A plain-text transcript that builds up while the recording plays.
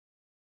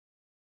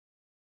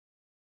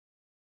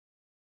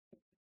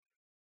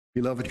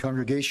Beloved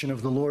congregation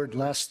of the Lord,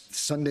 last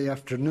Sunday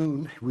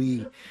afternoon,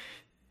 we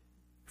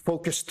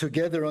focused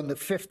together on the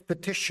fifth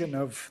petition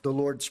of the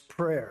Lord's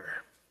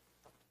Prayer,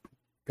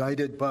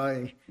 guided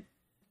by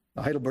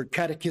the Heidelberg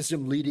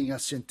Catechism, leading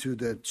us into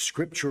the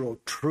scriptural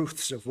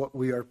truths of what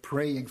we are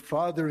praying.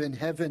 Father in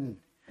heaven,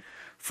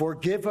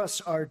 forgive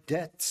us our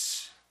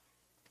debts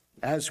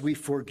as we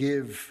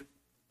forgive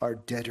our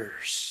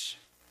debtors.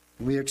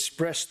 We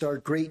expressed our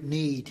great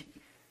need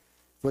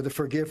for the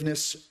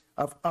forgiveness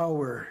of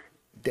our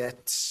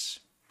debts.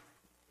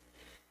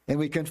 And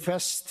we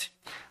confessed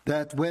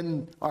that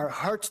when our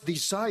heart's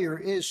desire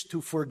is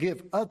to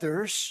forgive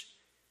others,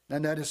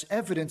 then that is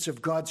evidence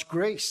of God's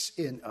grace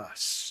in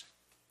us.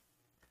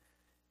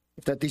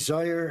 If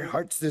that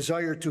heart's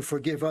desire to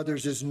forgive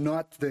others is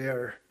not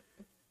there,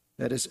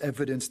 that is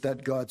evidence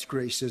that God's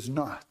grace is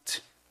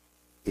not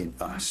in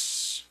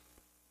us.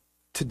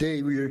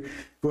 Today we are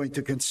going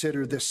to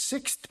consider the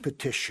sixth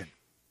petition.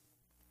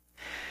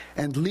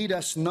 And lead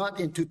us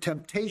not into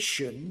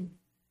temptation,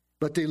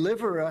 but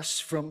deliver us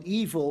from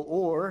evil,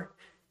 or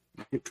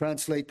you could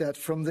translate that,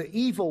 from the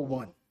evil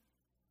one.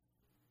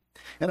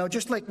 And now,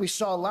 just like we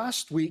saw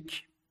last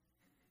week,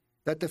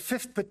 that the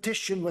fifth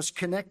petition was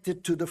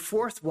connected to the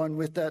fourth one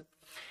with that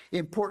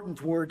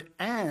important word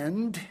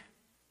 "and,"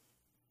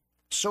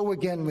 so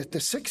again with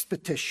the sixth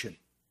petition,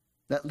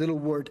 that little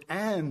word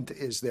 "and"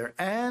 is there.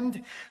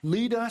 And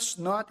lead us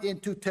not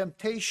into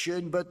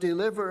temptation, but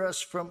deliver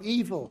us from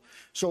evil.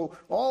 So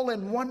all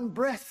in one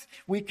breath,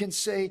 we can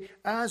say,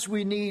 as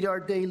we need our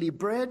daily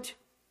bread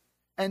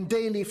and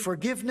daily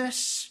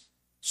forgiveness,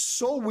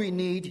 so we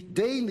need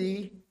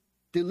daily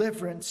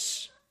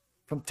deliverance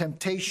from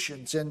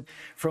temptations and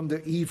from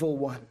the evil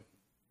one.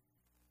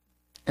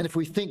 And if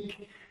we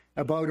think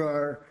about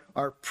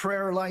our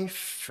prayer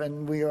life,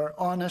 and we are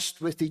honest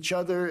with each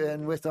other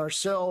and with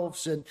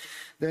ourselves, and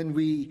then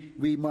we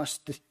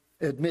must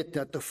admit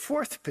that the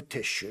fourth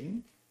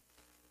petition,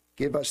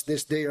 give us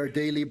this day our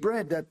daily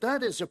bread,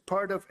 that is a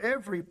part of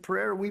every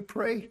prayer we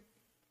pray.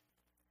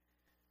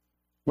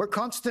 We're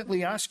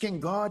constantly asking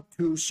God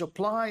to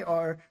supply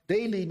our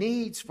daily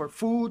needs for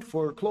food,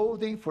 for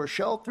clothing, for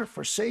shelter,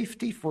 for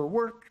safety, for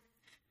work,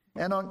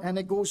 and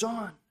it goes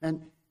on.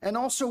 And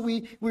also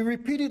we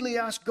repeatedly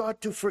ask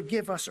God to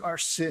forgive us our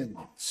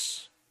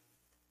sins.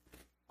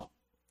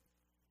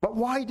 But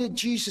why did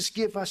Jesus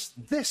give us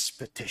this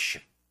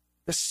petition,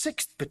 the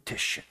sixth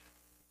petition?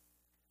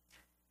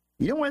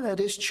 You know why that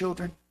is,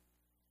 children?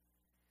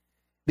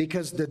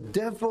 Because the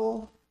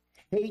devil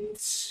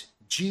hates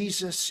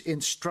Jesus'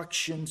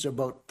 instructions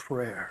about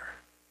prayer.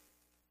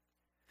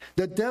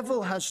 The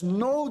devil has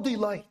no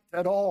delight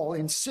at all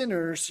in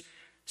sinners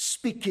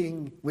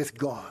speaking with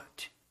God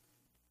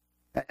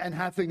and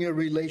having a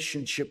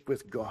relationship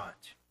with God.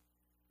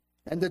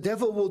 And the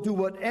devil will do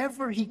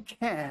whatever he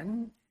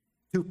can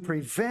to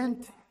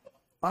prevent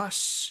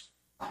us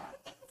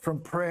from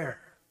prayer.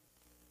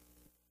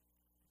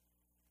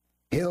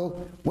 He'll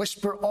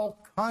whisper all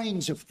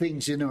kinds of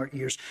things in our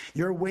ears.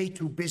 You're way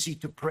too busy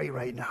to pray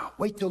right now.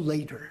 Wait till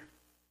later,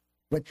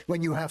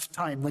 when you have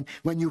time,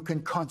 when you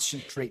can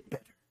concentrate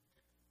better.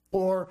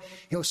 Or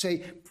he'll say,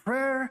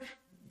 prayer,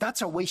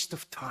 that's a waste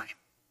of time.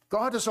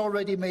 God has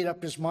already made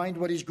up his mind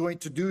what he's going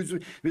to do.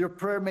 Your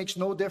prayer makes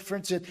no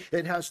difference.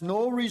 It has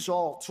no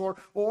results.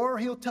 Or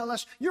he'll tell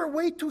us, you're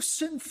way too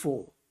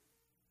sinful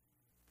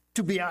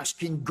to be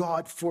asking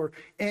God for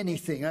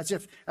anything, as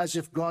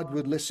if God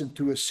would listen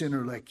to a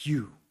sinner like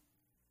you.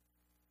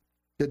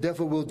 The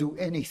devil will do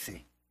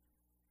anything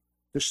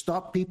to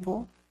stop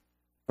people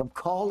from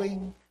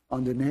calling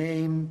on the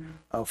name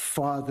of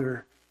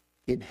Father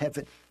in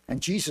heaven.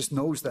 And Jesus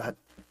knows that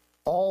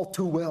all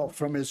too well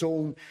from his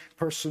own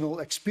personal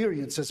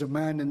experience as a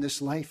man in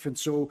this life. And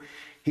so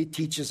he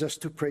teaches us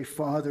to pray,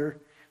 Father,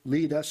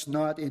 lead us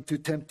not into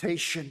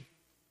temptation,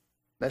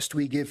 lest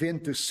we give in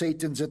to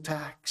Satan's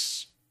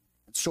attacks,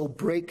 and so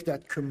break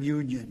that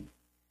communion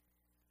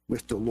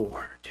with the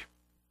Lord.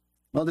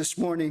 Well, this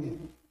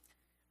morning,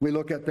 we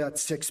look at that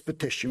sixth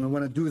petition. We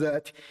want to do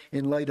that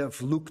in light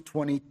of Luke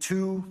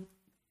 22,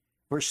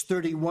 verse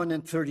 31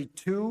 and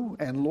 32,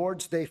 and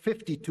Lord's Day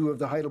 52 of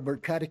the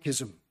Heidelberg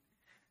Catechism.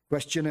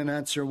 Question and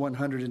answer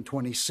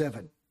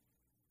 127.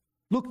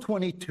 Luke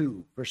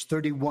 22, verse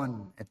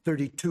 31 and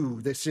 32.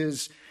 This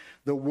is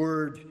the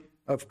word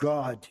of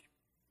God.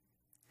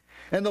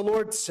 And the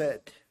Lord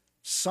said,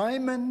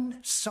 Simon,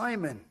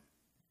 Simon,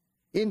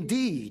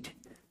 indeed,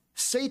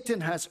 Satan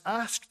has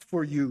asked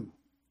for you,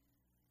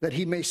 that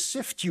he may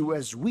sift you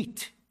as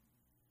wheat.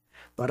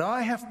 But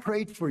I have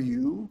prayed for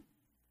you,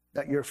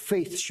 that your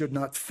faith should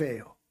not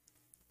fail.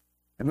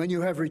 And when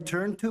you have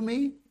returned to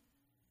me,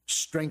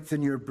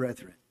 strengthen your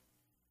brethren.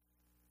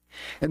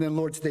 And then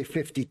Lord's Day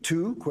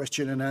 52,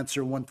 question and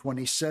answer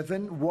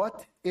 127.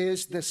 What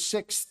is the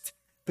sixth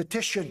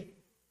petition?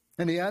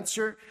 And the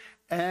answer,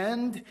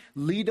 and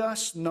lead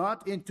us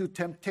not into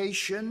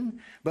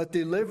temptation, but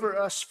deliver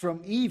us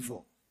from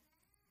evil.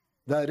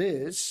 That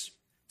is,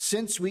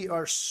 since we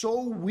are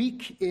so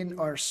weak in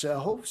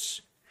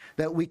ourselves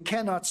that we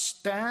cannot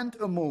stand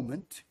a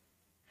moment,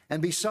 and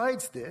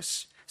besides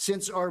this,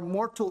 since our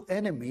mortal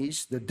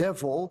enemies, the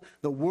devil,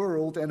 the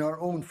world, and our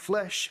own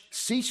flesh,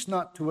 cease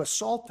not to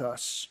assault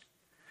us,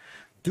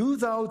 do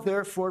thou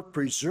therefore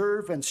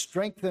preserve and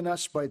strengthen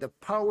us by the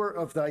power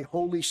of thy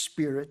Holy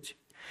Spirit,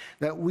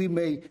 that we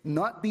may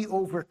not be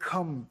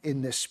overcome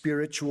in this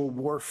spiritual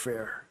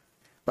warfare,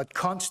 but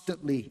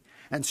constantly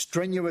and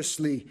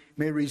strenuously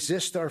may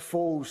resist our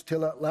foes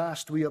till at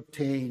last we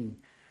obtain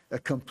a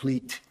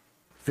complete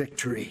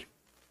victory.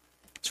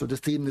 So the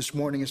theme this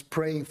morning is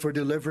praying for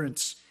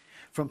deliverance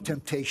from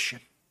temptation.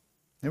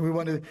 And we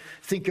want to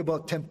think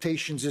about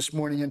temptations this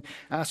morning and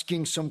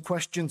asking some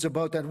questions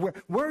about that.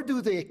 Where do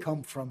they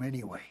come from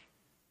anyway?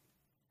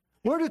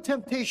 Where do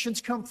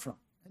temptations come from?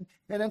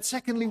 And then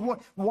secondly,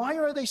 why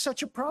are they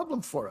such a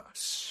problem for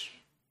us?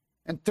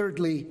 And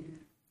thirdly,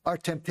 are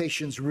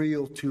temptations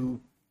real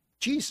to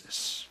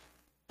Jesus?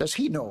 Does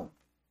he know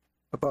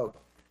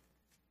about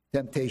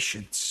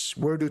temptations?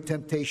 Where do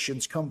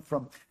temptations come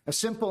from? A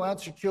simple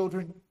answer,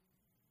 children: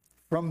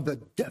 from the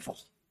devil.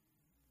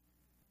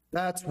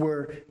 That's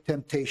where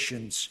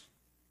temptations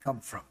come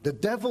from. The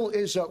devil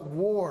is at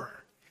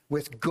war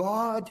with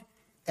God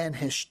and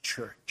his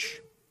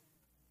church.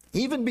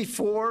 Even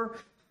before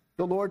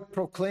the Lord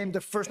proclaimed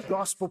the first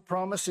gospel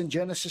promise in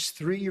Genesis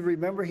 3, you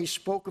remember he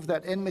spoke of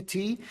that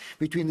enmity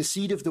between the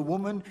seed of the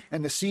woman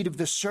and the seed of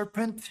the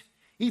serpent.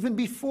 Even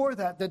before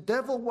that, the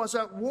devil was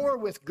at war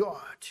with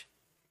God.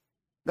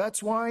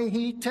 That's why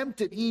he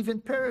tempted Eve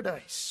in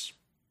paradise.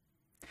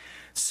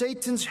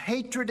 Satan's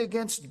hatred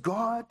against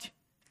God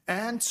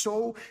and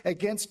so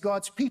against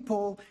God's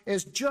people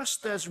is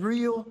just as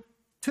real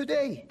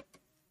today.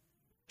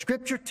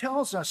 Scripture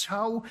tells us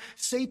how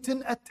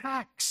Satan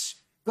attacks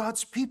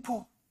God's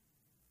people.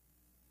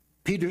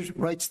 Peter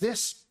writes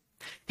this: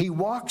 he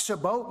walks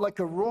about like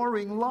a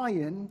roaring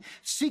lion,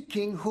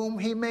 seeking whom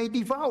he may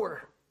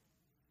devour.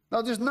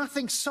 Now, there's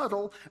nothing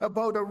subtle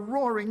about a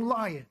roaring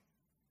lion.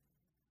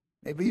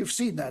 Maybe you've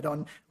seen that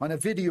on a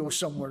video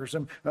somewhere,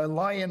 a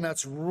lion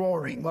that's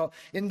roaring. Well,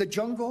 in the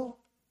jungle,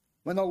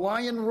 when a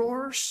lion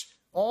roars,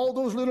 all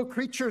those little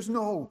creatures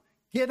know,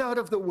 get out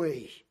of the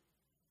way.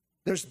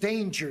 There's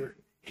danger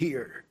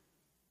here.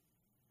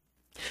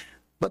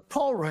 But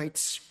Paul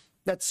writes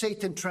that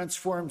Satan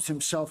transforms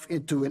himself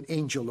into an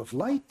angel of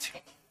light,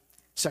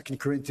 2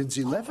 Corinthians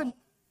 11,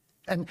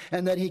 and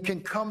that he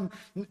can come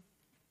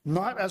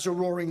not as a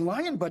roaring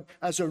lion, but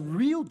as a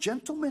real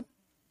gentleman,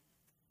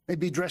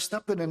 maybe dressed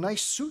up in a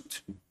nice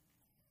suit,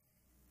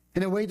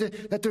 in a way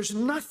that there's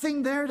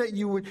nothing there that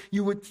you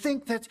would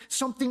think that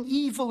something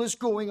evil is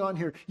going on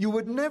here. You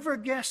would never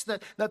guess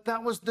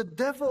that was the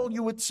devil.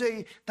 You would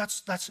say,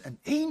 that's an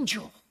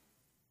angel.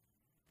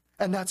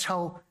 And that's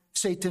how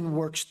Satan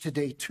works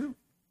today too.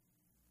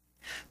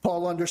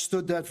 Paul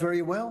understood that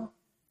very well.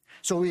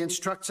 So he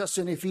instructs us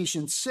in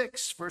Ephesians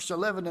 6, verse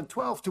 11 and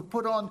 12, to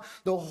put on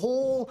the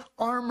whole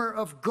armor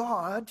of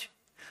God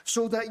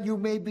so that you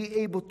may be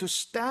able to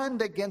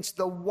stand against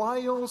the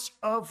wiles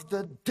of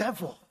the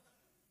devil.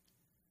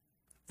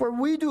 For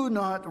we do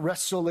not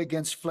wrestle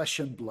against flesh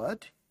and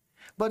blood,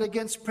 but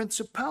against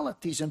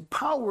principalities and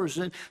powers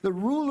and the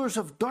rulers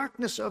of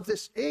darkness of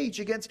this age,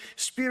 against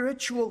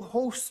spiritual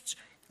hosts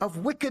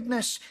of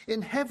wickedness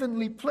in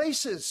heavenly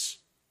places.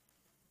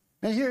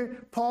 And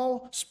here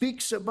Paul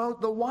speaks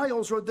about the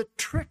wiles or the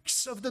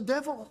tricks of the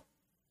devil.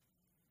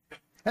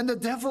 And the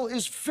devil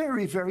is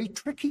very, very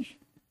tricky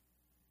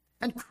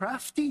and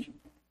crafty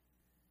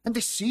and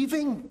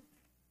deceiving.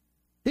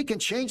 He can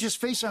change his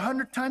face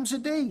 100 times a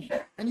day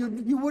and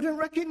you wouldn't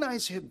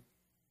recognize him.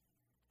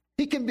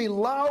 He can be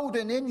loud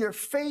and in your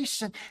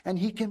face, and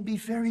he can be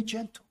very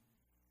gentle.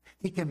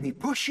 He can be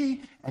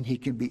pushy, and he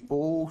can be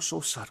oh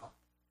so subtle.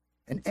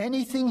 And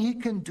anything he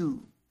can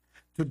do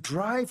to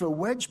drive a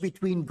wedge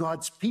between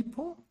God's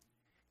people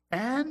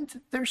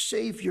and their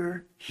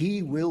Savior,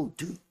 he will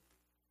do.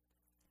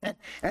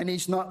 And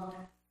he's not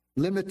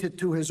limited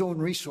to his own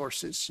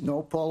resources.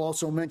 No, Paul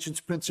also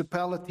mentions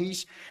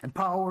principalities and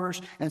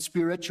powers and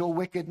spiritual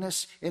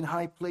wickedness in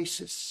high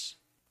places.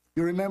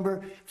 You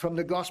remember from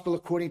the Gospel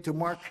according to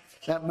Mark,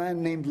 that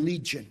man named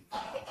Legion.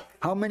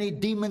 How many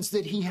demons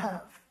did he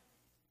have?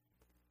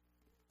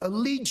 A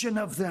legion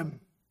of them.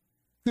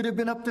 Could have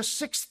been up to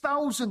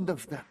 6,000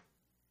 of them.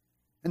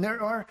 And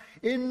there are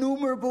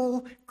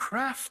innumerable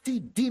crafty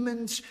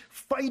demons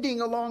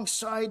fighting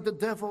alongside the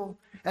devil,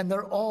 and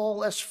they're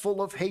all as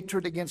full of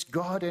hatred against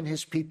God and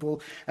his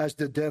people as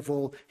the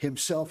devil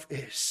himself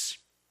is.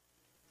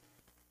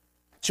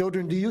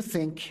 Children, do you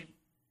think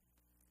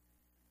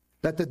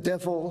that the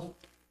devil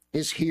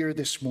is here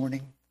this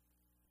morning?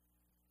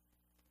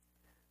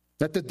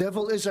 That the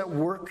devil is at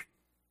work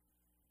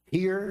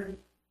here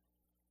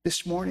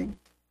this morning?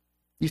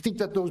 You think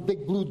that those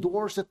big blue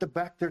doors at the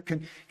back there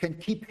can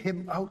keep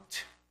him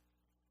out?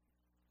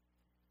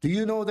 Do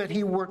you know that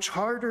he works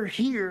harder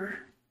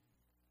here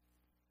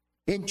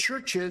in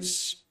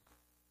churches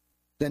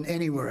than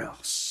anywhere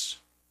else?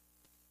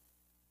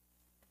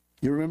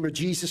 You remember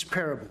Jesus'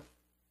 parable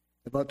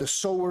about the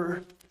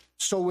sower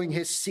sowing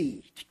his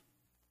seed.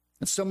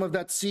 And some of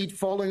that seed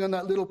falling on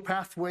that little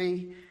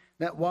pathway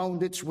that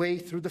wound its way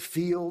through the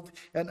field,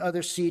 and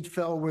other seed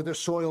fell where the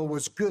soil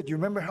was good. You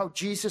remember how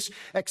Jesus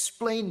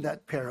explained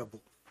that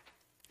parable?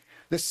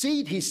 The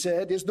seed, he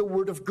said, is the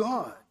word of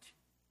God.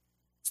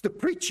 It's the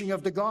preaching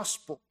of the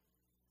gospel.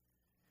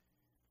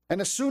 And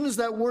as soon as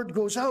that word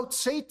goes out,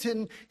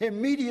 Satan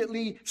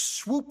immediately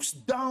swoops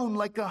down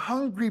like a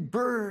hungry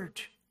bird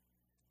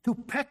to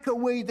peck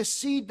away the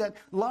seed that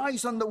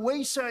lies on the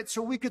wayside,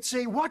 so we could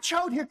say, watch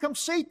out, here comes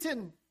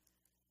Satan.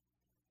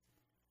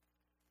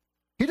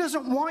 He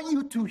doesn't want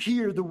you to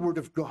hear the word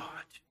of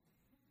God.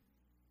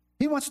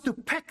 He wants to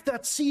peck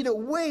that seed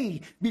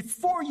away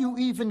before you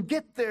even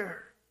get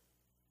there.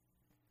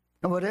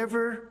 And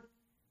wherever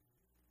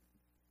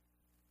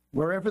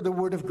the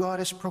word of God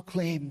is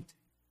proclaimed,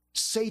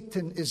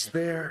 Satan is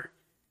there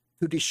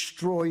to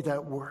destroy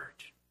that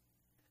word,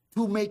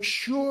 to make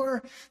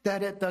sure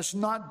that it does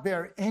not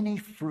bear any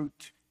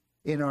fruit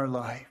in our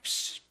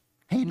lives.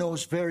 He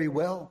knows very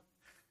well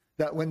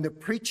that when the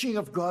preaching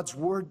of God's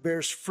word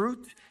bears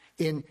fruit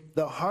in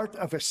the heart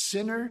of a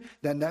sinner,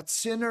 then that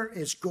sinner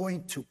is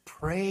going to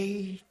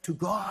pray to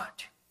God.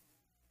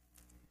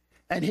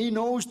 And he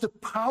knows the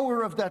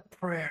power of that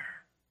prayer.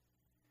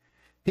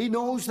 He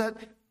knows that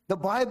the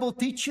Bible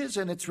teaches,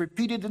 and it's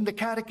repeated in the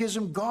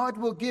Catechism, God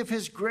will give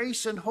his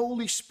grace and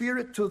Holy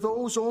Spirit to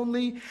those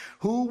only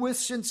who with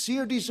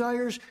sincere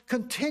desires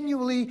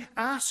continually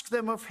ask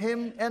them of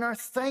him and are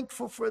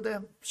thankful for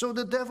them. So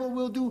the devil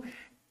will do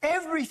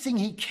everything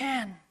he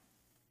can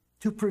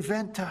to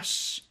prevent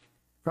us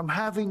from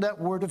having that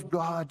word of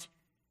God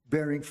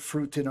bearing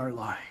fruit in our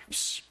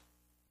lives.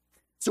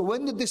 So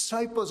when the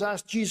disciples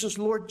asked Jesus,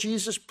 Lord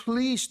Jesus,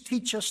 please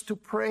teach us to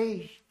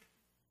pray,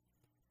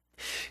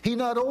 he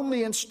not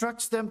only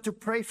instructs them to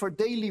pray for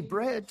daily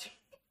bread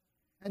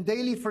and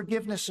daily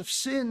forgiveness of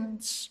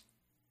sins,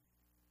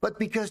 but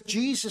because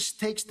Jesus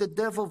takes the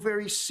devil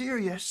very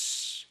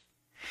serious,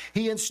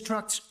 he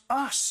instructs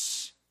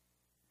us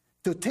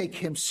to take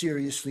him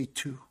seriously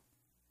too.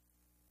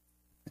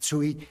 And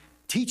so he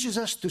teaches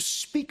us to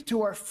speak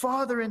to our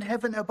Father in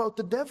heaven about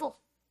the devil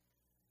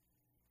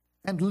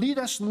and lead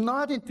us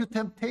not into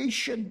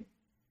temptation,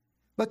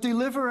 but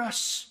deliver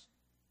us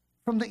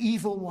from the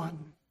evil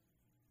one.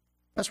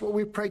 That's what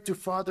we pray to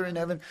Father in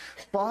heaven.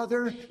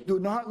 Father, do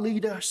not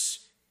lead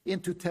us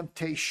into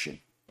temptation.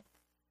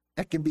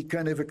 That can be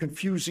kind of a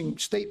confusing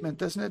statement,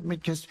 doesn't it?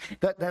 Because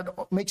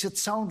that makes it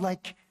sound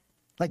like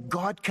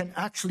God can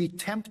actually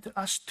tempt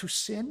us to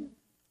sin.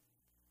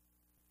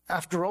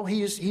 After all,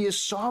 he is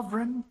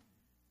sovereign.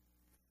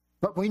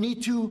 But we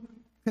need to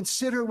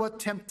consider what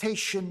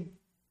temptation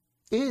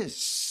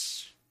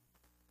is.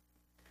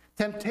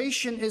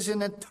 Temptation is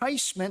an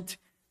enticement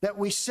that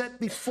we set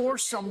before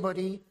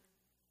somebody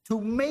to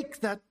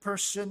make that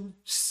person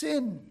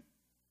sin.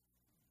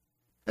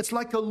 It's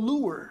like a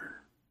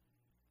lure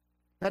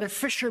that a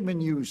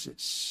fisherman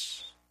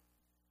uses.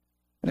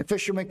 When a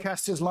fisherman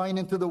casts his line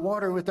into the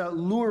water with that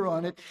lure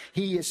on it,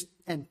 he is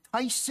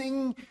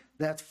enticing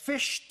that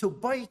fish to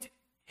bite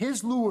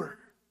his lure.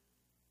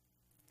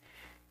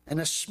 And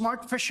a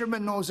smart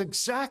fisherman knows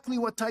exactly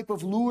what type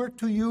of lure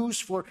to use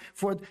for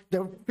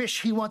the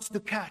fish he wants to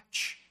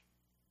catch.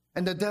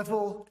 And the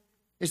devil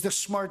is the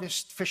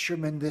smartest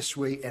fisherman this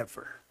way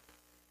ever.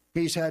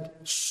 He's had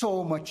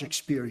so much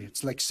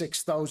experience, like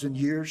 6,000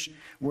 years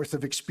worth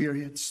of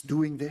experience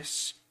doing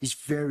this. He's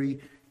very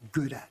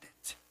good at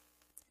it.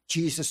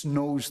 Jesus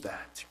knows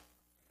that.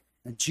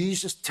 And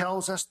Jesus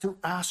tells us to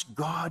ask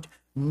God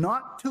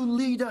not to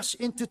lead us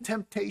into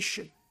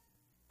temptation.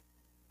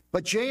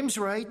 But James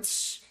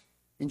writes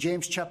in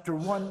James chapter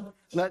 1,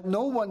 let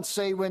no one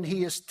say when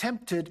he is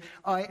tempted,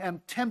 I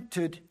am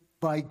tempted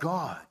by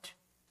God.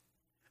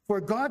 For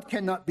God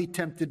cannot be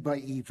tempted by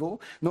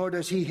evil, nor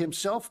does he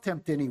himself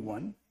tempt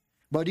anyone.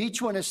 But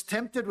each one is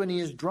tempted when he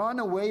is drawn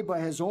away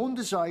by his own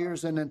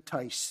desires and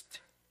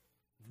enticed.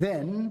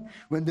 Then,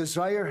 when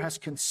desire has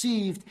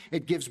conceived,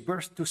 it gives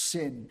birth to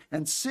sin.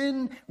 And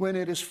sin, when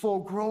it is full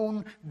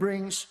grown,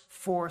 brings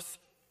forth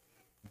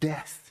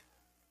death.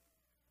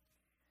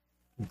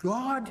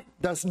 God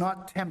does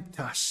not tempt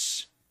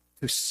us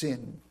to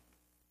sin.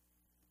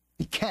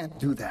 He can't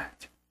do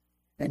that,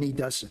 and he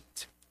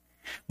doesn't.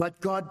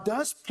 But God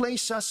does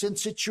place us in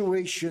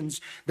situations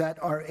that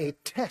are a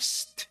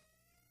test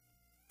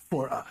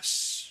for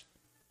us.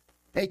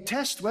 A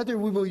test whether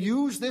we will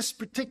use this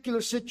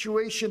particular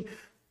situation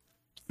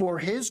for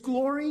his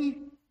glory,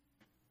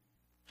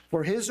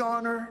 for his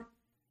honor,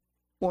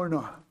 or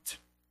not.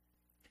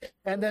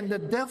 And then the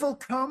devil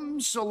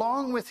comes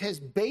along with his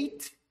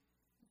bait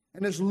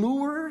and his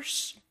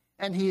lures,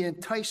 and he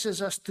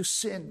entices us to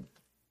sin.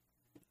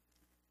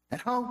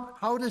 And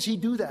how does he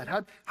do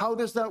that? How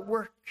does that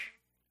work?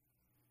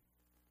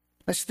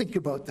 Let's think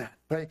about that.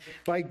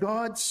 By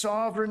God's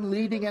sovereign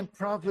leading and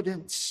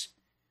providence,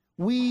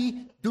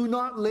 we do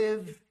not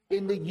live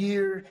in the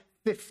year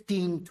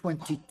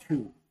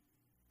 1522,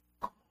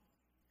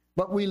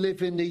 but we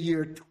live in the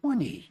year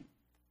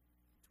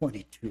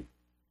 2022.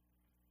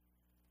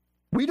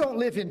 We don't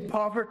live in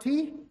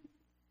poverty.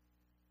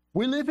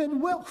 We live in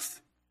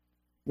wealth.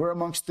 We're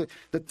amongst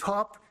the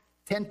top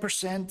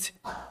 10%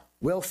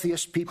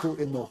 wealthiest people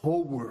in the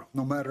whole world,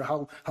 no matter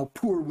how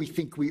poor we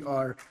think we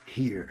are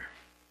here.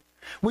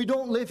 We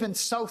don't live in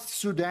South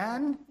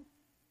Sudan,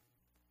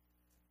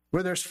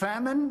 where there's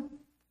famine,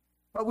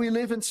 but we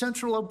live in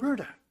central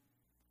Alberta,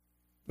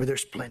 where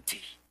there's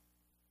plenty.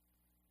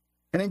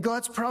 And in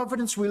God's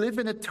providence, we live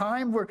in a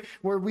time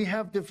where we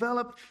have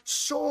developed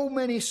so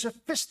many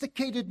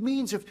sophisticated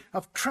means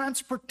of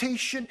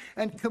transportation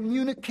and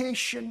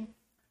communication.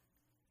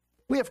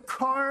 We have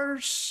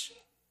cars,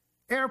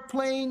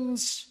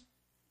 airplanes,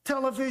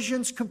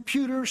 televisions,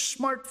 computers,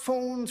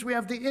 smartphones. We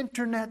have the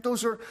internet.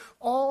 Those are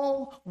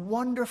all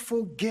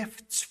wonderful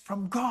gifts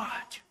from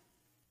God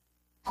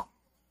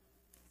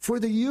for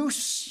the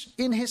use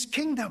in His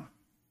kingdom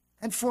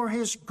and for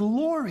His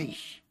glory.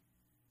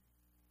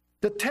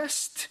 The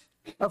test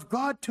of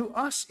God to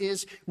us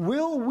is,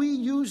 will we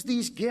use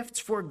these gifts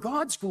for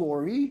God's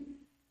glory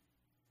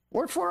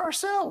or for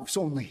ourselves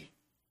only?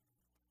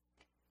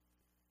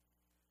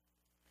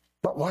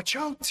 But watch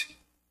out.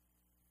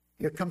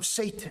 Here comes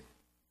Satan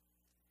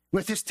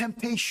with his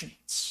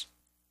temptations.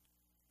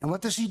 And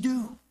what does he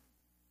do?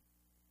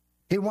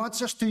 He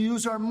wants us to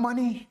use our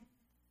money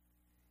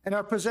and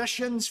our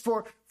possessions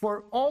for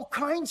all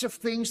kinds of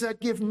things that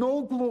give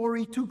no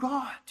glory to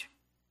God.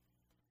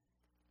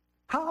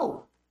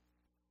 How?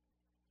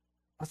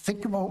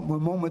 Think about a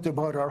moment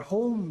about our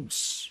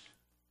homes,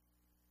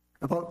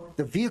 about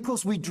the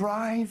vehicles we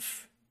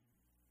drive,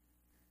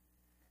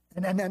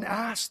 and then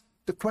ask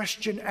the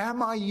question,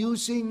 am I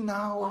using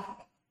now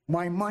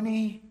my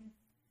money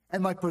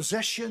and my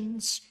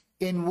possessions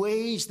in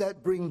ways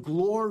that bring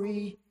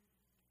glory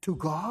to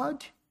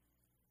God?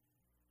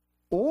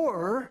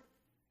 Or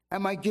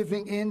am I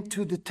giving in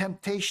to the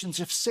temptations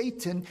of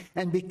Satan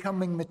and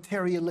becoming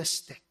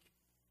materialistic,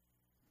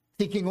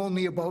 thinking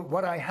only about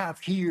what I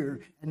have here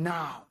and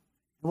now,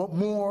 what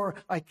more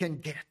I can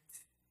get?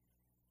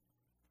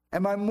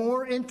 Am I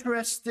more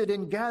interested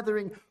in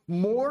gathering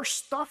more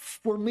stuff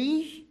for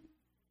me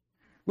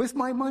with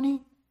my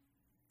money?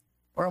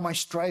 Or am I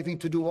striving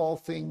to do all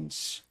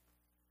things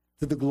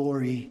to the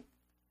glory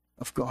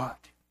of God?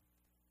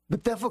 The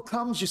devil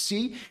comes, you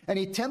see, and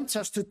he tempts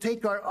us to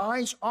take our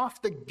eyes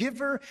off the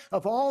giver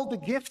of all the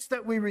gifts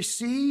that we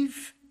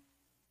receive.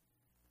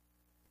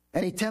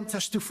 And he tempts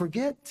us to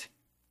forget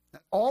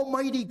that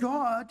Almighty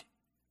God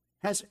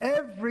has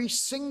every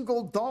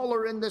single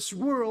dollar in this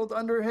world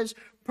under His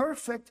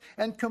perfect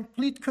and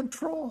complete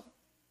control.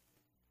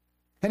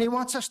 And he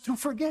wants us to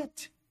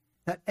forget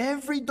that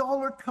every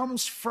dollar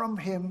comes from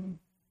Him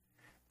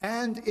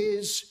and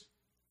is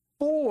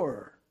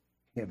for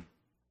Him.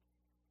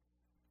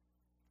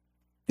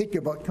 Think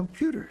about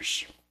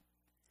computers.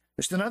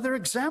 Just another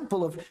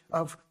example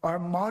of our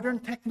modern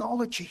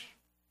technology.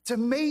 It's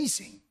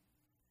amazing.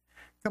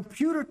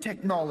 Computer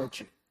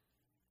technology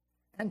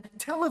and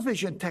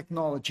television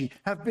technology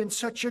have been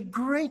such a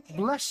great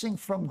blessing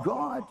from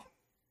God.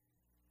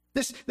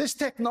 This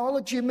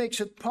technology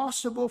makes it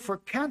possible for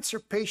cancer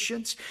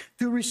patients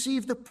to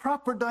receive the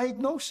proper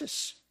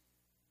diagnosis.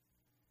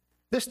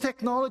 This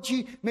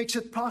technology makes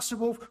it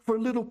possible for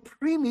little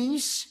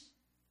preemies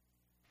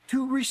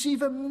to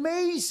receive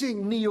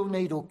amazing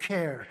neonatal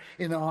care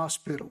in the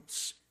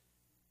hospitals.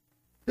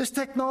 This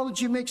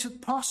technology makes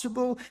it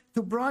possible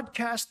to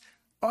broadcast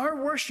our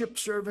worship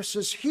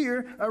services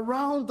here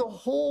around the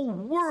whole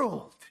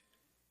world.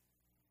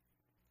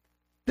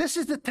 This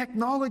is the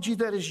technology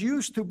that is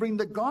used to bring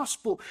the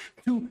gospel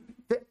to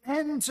the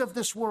ends of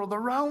this world,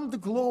 around the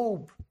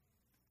globe.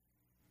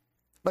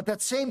 But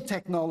that same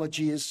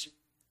technology is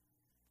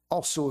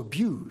also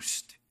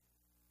abused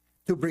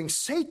to bring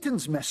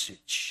Satan's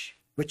message,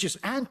 which is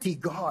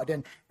anti-God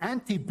and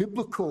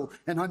anti-biblical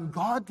and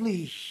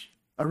ungodly,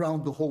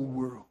 around the whole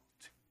world.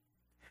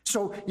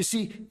 So, you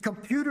see,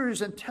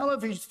 computers and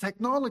television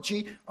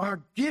technology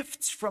are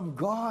gifts from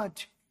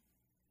God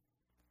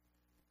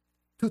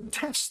to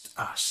test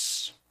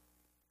us.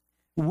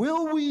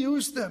 Will we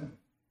use them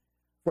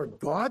for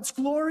God's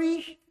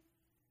glory,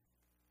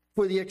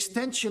 for the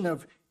extension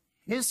of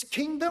His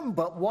kingdom?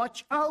 But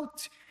watch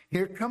out,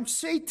 here comes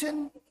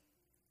Satan,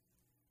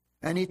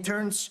 and he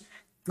turns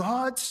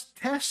God's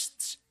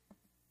tests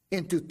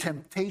into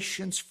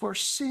temptations for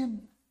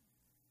sin.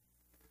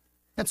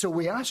 And so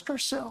we ask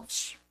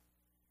ourselves,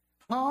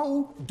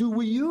 how do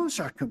we use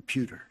our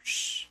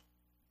computers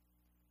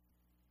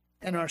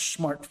and our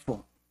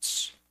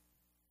smartphones?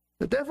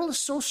 The devil is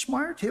so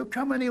smart, he'll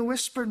come and he'll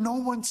whisper, no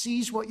one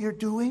sees what you're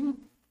doing.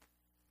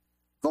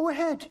 Go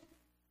ahead,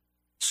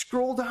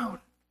 scroll down.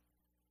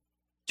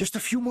 Just a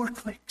few more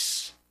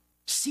clicks.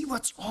 See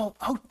what's all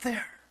out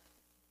there.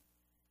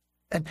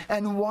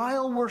 And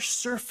while we're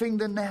surfing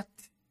the net,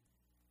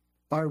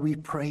 are we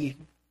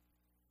praying?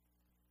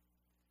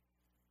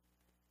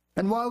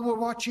 And while we're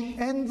watching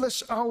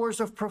endless hours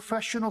of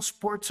professional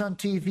sports on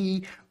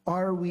TV,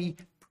 are we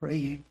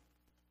praying?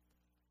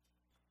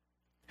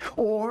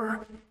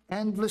 Or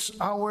endless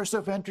hours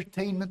of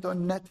entertainment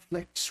on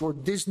Netflix or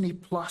Disney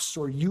Plus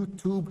or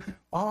YouTube,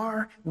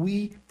 are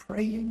we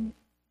praying?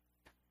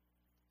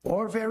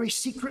 Or very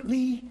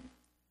secretly,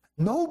 at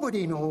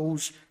Nobody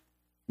knows.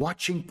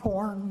 Watching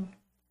porn,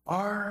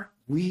 are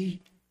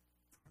we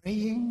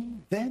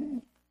praying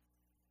then?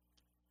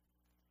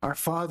 Our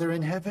Father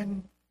in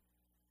heaven,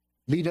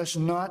 lead us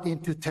not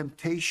into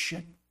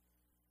temptation,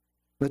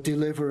 but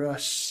deliver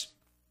us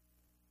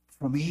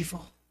from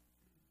evil.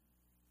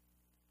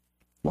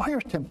 Why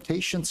are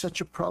temptations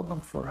such a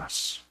problem for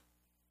us?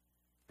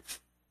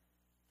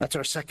 That's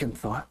our second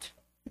thought.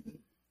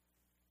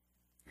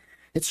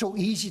 It's so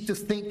easy to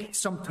think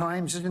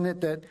sometimes, isn't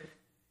it, that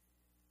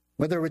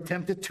whether we're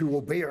tempted to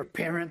obey our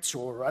parents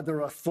or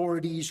other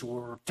authorities,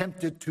 or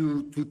tempted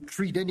to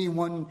treat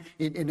anyone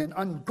in an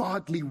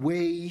ungodly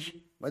way,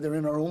 whether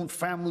in our own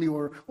family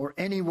or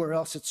anywhere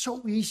else, it's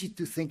so easy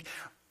to think,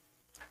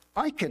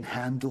 I can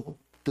handle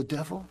the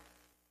devil.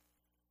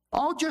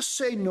 I'll just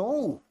say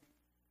no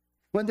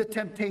when the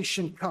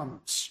temptation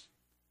comes.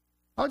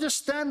 I'll just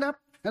stand up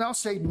and I'll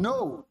say,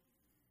 no,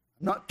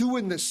 I'm not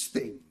doing this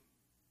thing.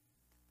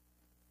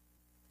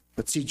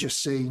 But see,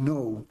 just saying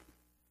no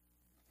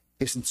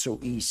isn't so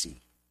easy.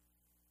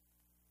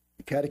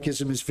 The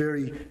Catechism is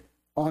very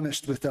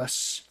honest with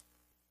us.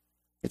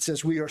 It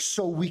says we are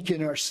so weak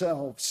in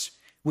ourselves,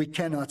 we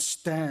cannot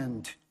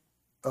stand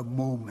a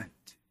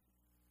moment.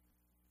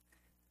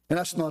 And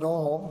that's not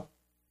all.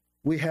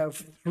 We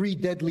have 3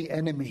 deadly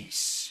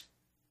enemies: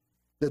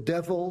 the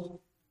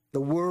devil,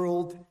 the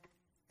world,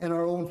 and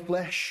our own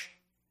flesh.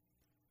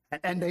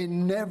 And they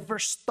never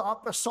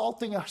stop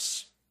assaulting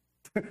us.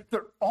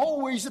 They're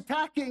always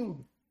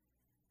attacking.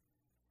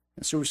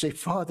 And so we say,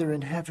 Father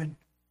in heaven,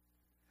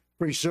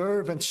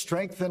 preserve and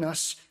strengthen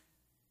us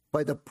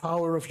by the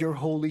power of your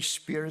Holy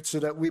Spirit, so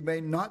that we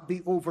may not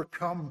be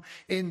overcome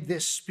in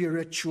this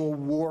spiritual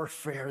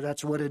warfare.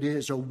 That's what it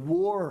is, a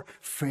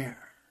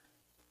warfare.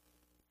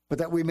 But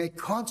that we may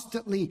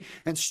constantly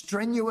and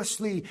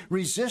strenuously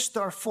resist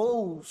our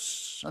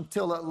foes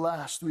until at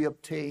last we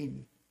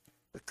obtain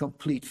the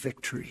complete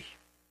victory.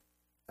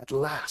 At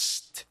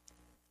last,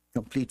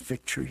 complete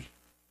victory.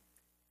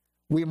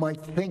 We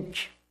might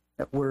think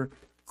that we're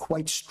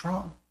quite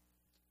strong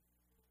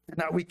and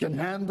that we can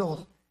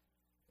handle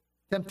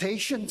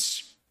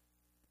temptations.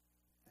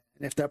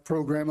 And if that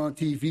program on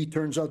TV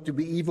turns out to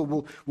be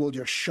evil, we'll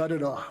just shut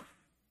it off.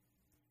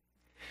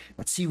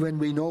 But see, when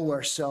we know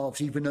ourselves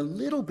even a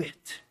little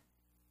bit,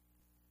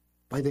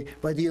 by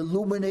the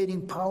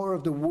illuminating power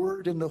of the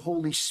Word and the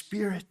Holy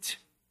Spirit,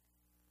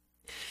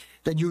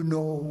 then you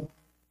know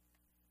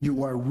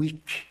you are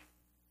weak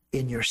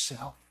in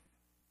yourself.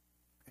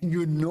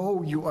 You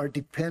know you are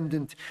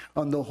dependent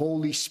on the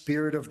Holy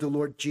Spirit of the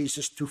Lord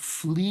Jesus to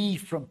flee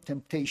from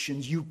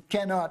temptations. You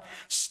cannot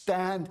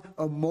stand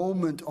a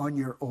moment on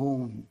your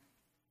own.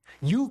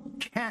 You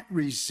can't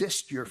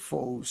resist your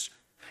foes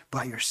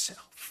by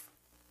yourself.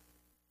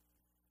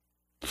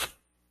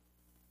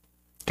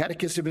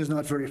 Catechism is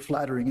not very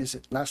flattering, is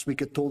it? Last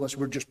week it told us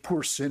we're just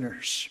poor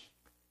sinners.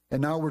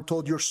 And now we're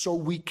told you're so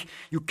weak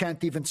you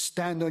can't even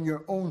stand on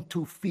your own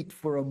 2 feet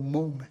for a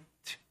moment.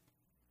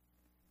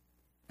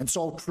 It's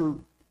all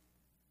true.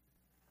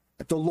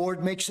 That the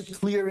Lord makes it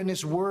clear in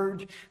His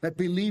Word that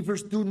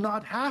believers do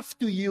not have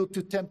to yield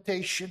to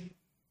temptation.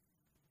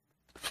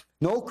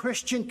 No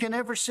Christian can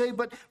ever say,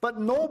 but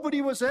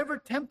nobody was ever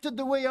tempted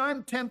the way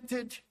I'm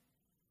tempted.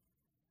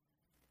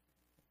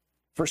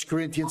 1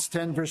 Corinthians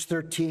 10, verse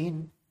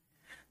 13.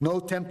 No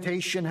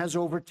temptation has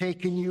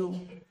overtaken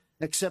you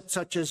except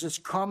such as is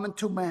common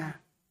to man.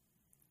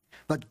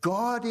 But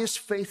God is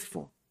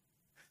faithful,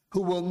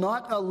 who will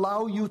not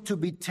allow you to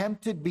be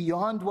tempted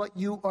beyond what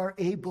you are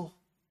able.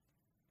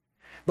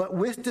 But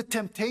with the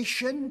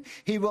temptation,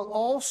 He will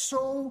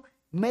also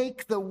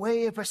make the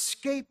way of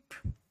escape,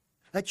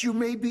 that you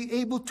may be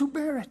able to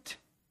bear it.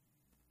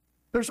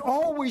 There's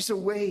always a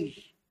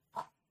way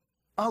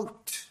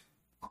out.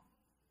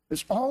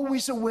 There's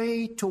always a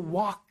way to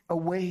walk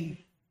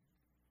away.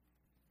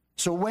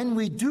 So when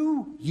we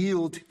do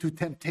yield to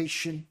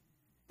temptation,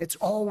 it's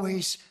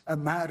always a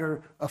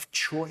matter of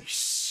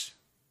choice.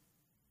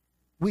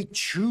 We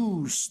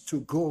choose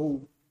to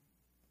go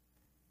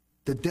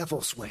the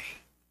devil's way.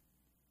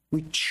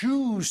 We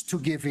choose to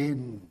give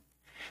in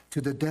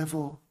to the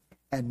devil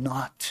and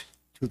not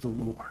to the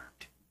Lord.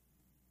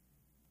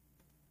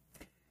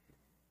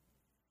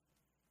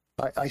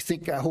 I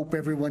hope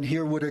everyone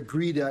here would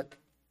agree that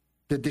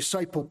the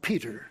disciple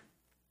Peter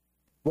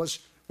was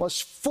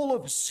full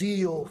of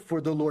zeal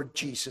for the Lord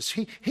Jesus.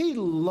 He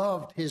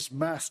loved his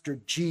master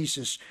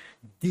Jesus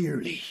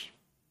dearly.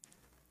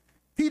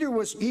 Peter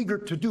was eager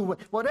to do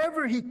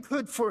whatever he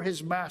could for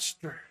his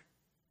master.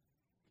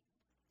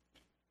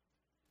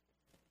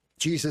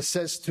 Jesus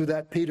says to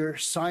that Peter,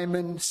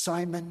 Simon,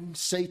 Simon,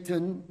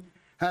 Satan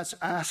has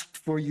asked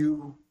for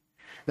you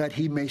that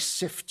he may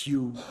sift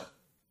you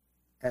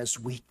as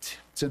wheat.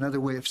 It's another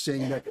way of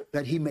saying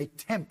that he may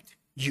tempt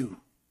you.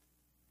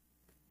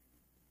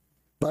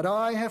 But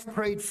I have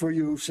prayed for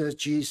you, says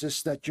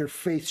Jesus, that your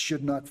faith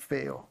should not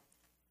fail.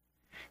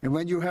 And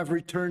when you have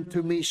returned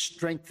to me,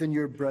 strengthen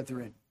your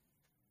brethren.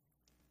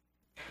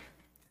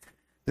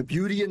 The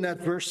beauty in that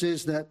verse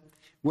is that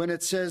when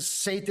it says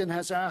Satan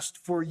has asked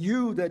for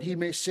you that he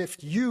may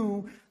sift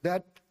you,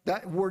 that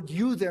word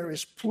you there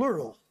is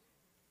plural.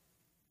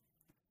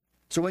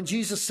 So when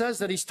Jesus says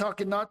that, he's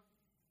talking not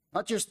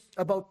just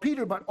about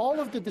Peter, but all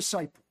of the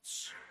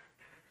disciples.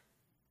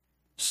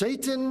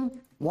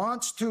 Satan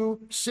wants to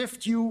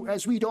sift you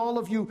as we'd all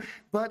of you,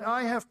 but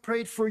I have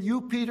prayed for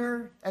you,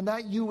 Peter, and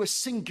that you is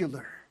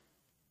singular.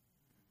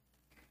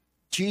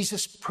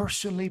 Jesus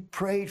personally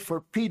prayed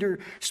for Peter,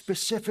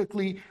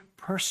 specifically,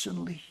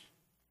 personally.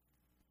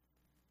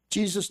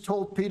 Jesus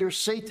told Peter,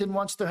 Satan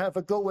wants to have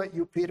a go at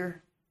you,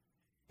 Peter.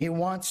 He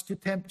wants to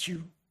tempt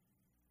you.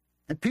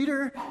 And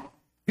Peter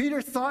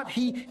thought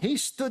he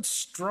stood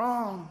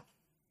strong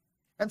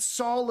and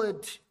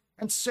solid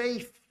and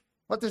safe.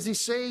 What does he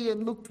say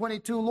in Luke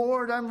 22?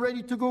 Lord, I'm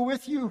ready to go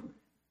with you,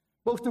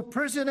 both to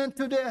prison and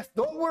to death.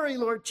 Don't worry,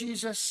 Lord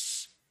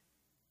Jesus.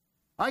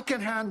 I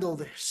can handle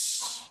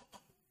this.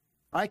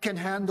 I can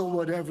handle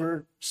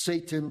whatever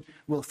Satan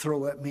will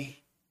throw at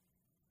me.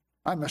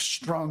 I'm a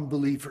strong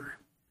believer.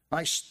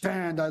 I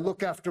stand, I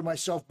look after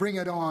myself. Bring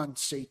it on,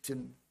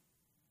 Satan.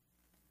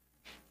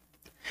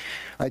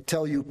 I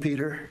tell you,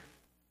 Peter,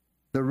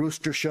 the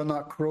rooster shall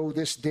not crow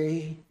this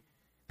day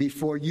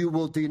before you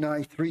will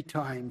deny 3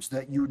 times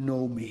that you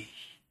know me.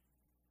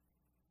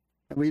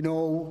 And we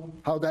know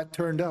how that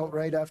turned out,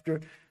 right?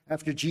 After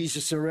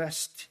Jesus'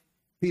 arrest,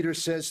 Peter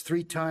says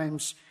 3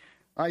 times,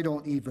 I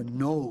don't even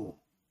know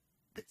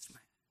this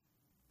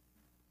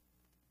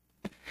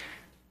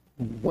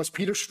man. Was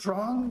Peter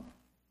strong?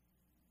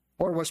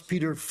 Or was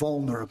Peter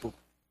vulnerable?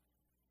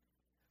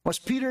 Was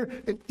Peter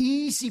an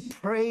easy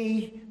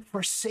prey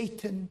for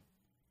Satan?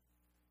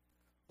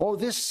 Oh,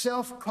 this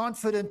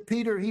self-confident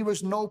Peter, he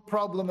was no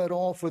problem at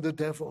all for the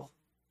devil.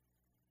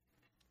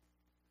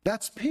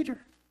 That's Peter.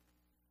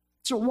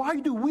 So why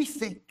do we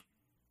think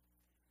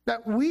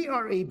that we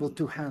are able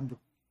to handle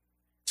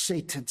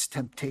Satan's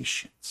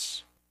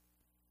temptations?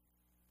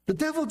 The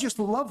devil just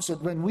loves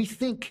it when we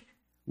think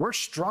we're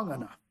strong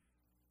enough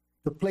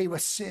to play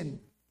with sin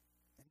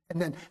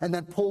and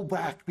then pull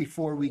back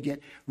before we get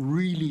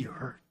really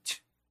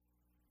hurt.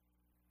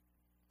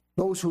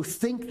 Those who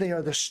think they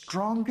are the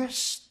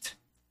strongest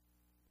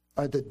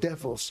are the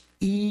devil's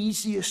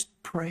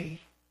easiest prey.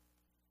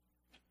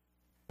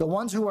 The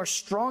ones who are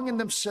strong in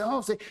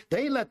themselves,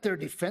 they let their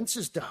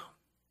defenses down.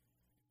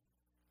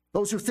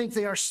 Those who think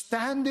they are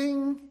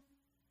standing,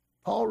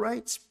 Paul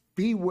writes,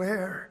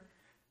 beware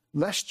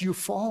lest you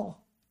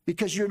fall,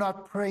 because you're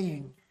not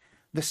praying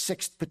the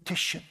 6th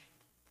petition.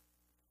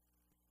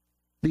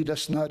 Lead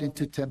us not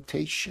into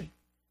temptation.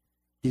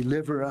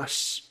 Deliver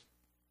us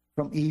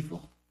from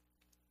evil.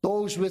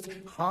 Those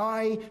with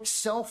high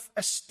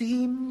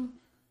self-esteem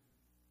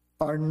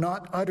are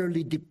not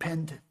utterly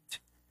dependent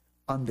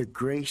on the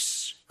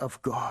grace of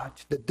God.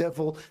 The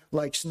devil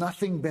likes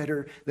nothing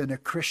better than a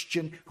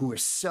Christian who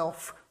is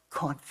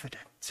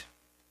self-confident.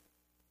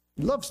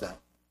 He loves that.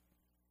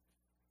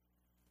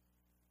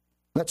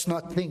 Let's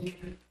not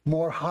think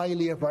more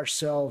highly of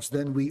ourselves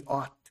than we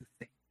ought to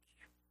think.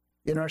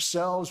 In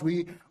ourselves,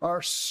 we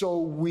are so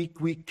weak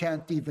we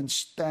can't even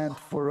stand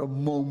for a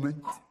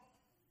moment.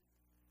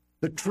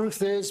 The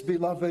truth is,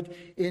 beloved,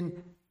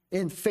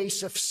 in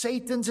face of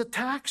Satan's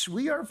attacks,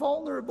 we are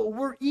vulnerable.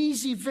 We're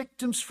easy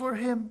victims for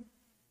him.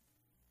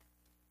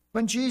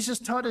 When Jesus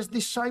taught his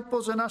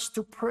disciples and us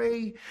to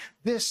pray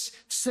this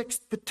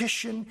 6th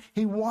petition,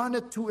 he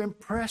wanted to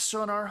impress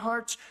on our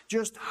hearts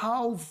just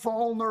how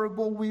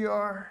vulnerable we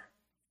are.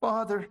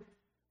 Father,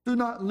 do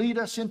not lead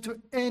us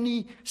into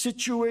any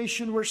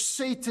situation where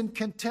Satan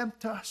can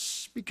tempt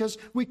us, because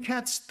we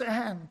can't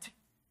stand.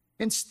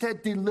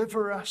 Instead,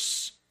 deliver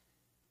us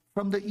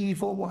from the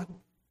evil one.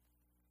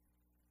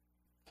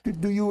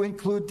 Do you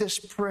include this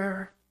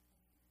prayer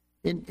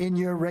in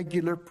your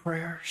regular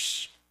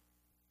prayers?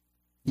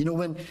 You know,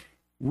 when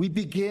we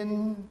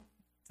begin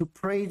to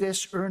pray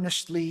this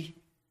earnestly,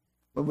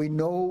 when we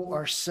know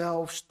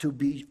ourselves to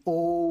be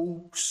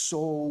oh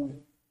so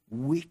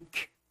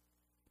weak,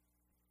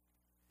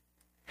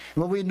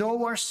 when we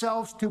know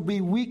ourselves to be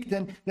weak,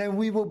 then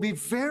we will be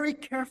very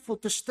careful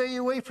to stay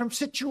away from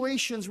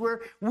situations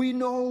where we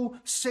know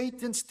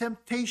Satan's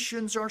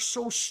temptations are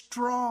so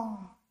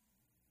strong.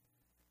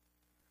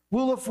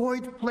 We'll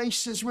avoid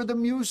places where the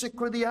music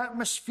or the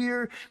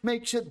atmosphere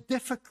makes it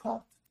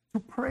difficult to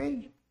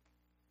pray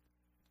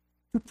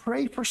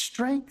for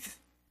strength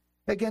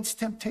against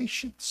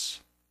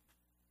temptations.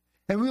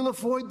 And we'll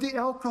avoid the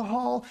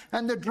alcohol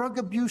and the drug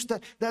abuse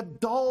that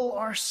dull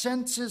our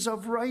senses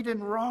of right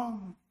and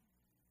wrong,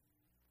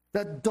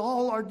 that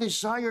dull our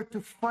desire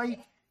to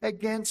fight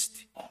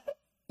against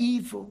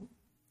evil.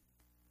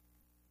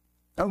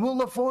 And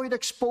we'll avoid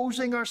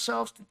exposing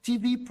ourselves to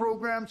TV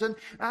programs and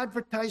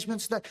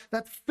advertisements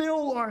that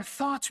fill our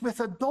thoughts with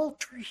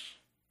adultery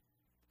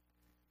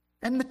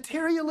and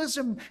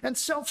materialism and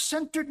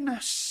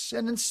self-centeredness.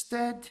 And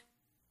instead,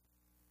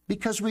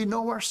 because we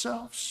know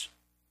ourselves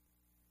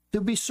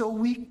to be so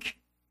weak,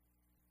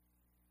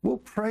 we'll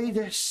pray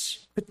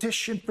this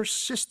petition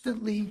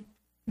persistently.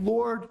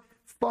 Lord,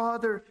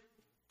 Father,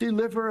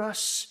 deliver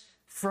us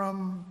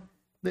from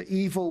the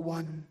evil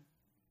one.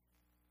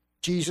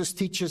 Jesus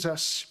teaches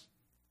us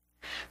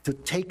to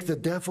take the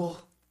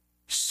devil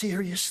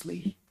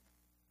seriously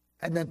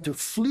and then to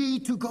flee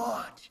to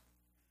God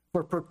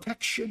for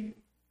protection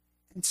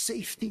and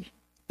safety.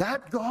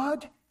 That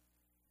God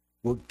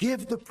will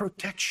give the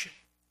protection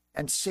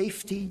and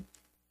safety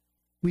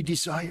we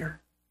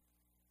desire.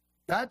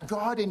 That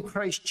God in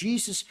Christ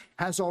Jesus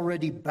has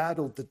already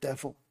battled the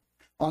devil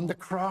on the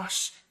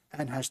cross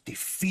and has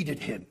defeated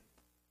him.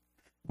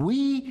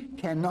 We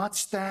cannot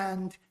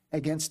stand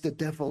against the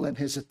devil and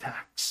his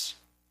attacks,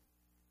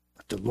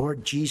 but the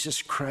Lord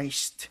Jesus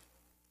Christ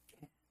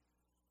can.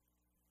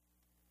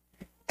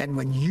 And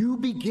when you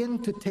begin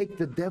to take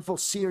the devil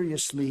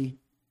seriously,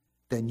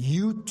 then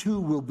you too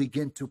will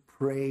begin to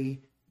pray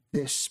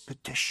this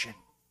petition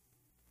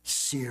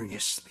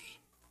seriously.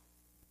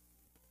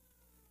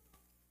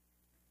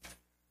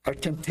 Are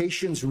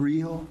temptations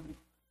real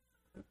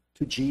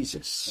to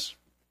Jesus?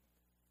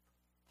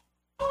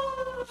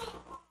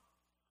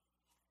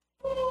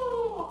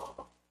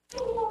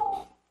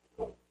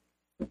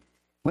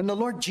 When the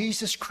Lord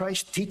Jesus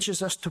Christ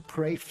teaches us to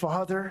pray,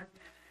 Father,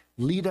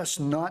 lead us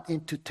not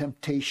into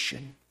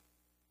temptation,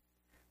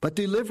 but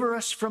deliver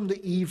us from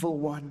the evil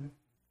one.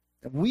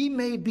 We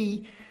may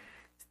be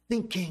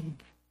thinking,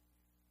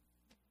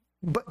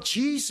 but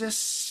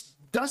Jesus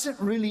doesn't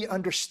really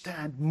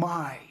understand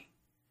my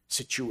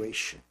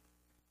situation.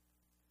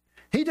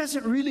 He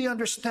doesn't really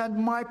understand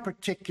my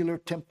particular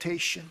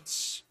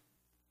temptations.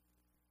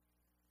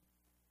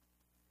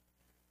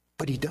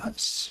 But he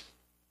does.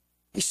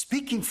 He's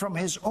speaking from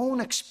his own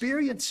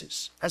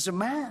experiences as a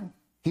man.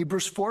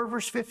 Hebrews 4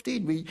 verse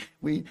 15.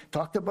 We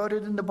talked about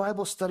it in the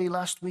Bible study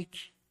last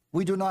week.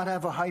 We do not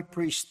have a high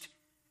priest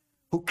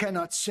who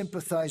cannot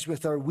sympathize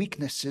with our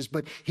weaknesses,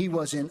 but he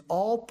was in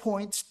all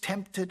points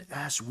tempted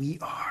as we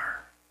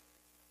are.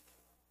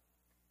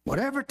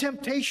 Whatever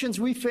temptations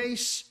we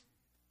face,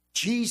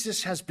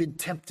 Jesus has been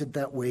tempted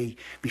that way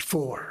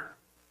before,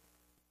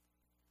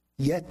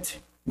 yet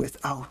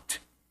without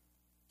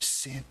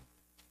sin.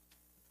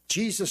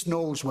 Jesus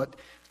knows what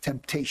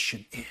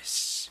temptation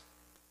is.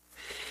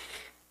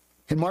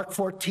 In Mark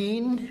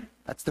 14,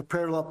 that's the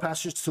parallel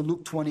passage to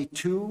Luke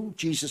 22,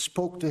 Jesus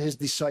spoke to his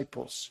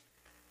disciples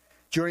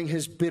during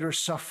his bitter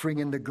suffering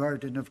in the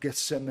Garden of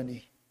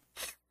Gethsemane.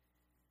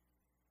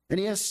 And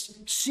he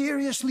has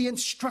seriously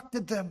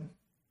instructed them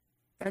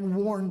and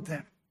warned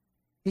them.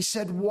 He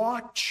said,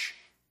 watch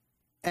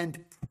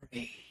and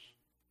pray.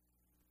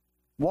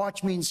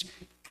 Watch means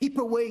keep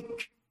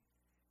awake,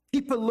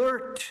 keep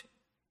alert,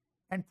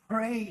 and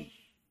pray.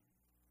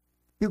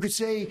 You could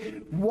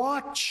say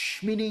watch,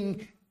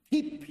 meaning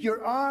keep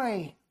your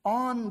eye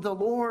on the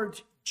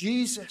Lord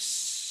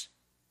Jesus.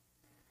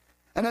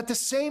 And at the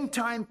same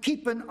time,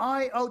 keep an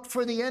eye out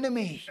for the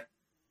enemy,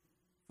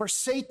 for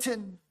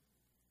Satan.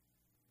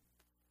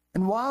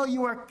 And while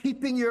you are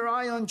keeping your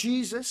eye on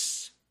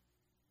Jesus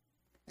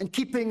and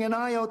keeping an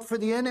eye out for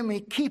the enemy,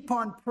 keep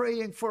on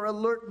praying for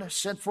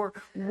alertness and for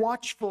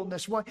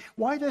watchfulness.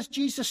 Why does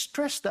Jesus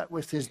stress that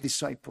with his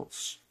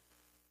disciples?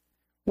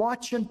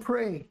 Watch and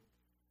pray.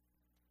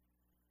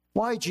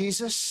 Why,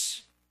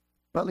 Jesus?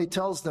 Well, he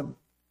tells them,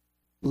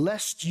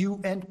 lest you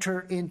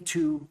enter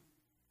into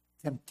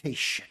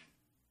temptation.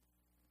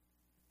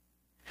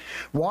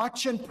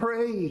 Watch and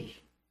pray,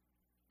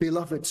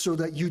 beloved, so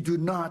that you do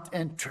not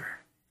enter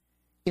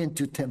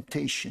into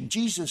temptation.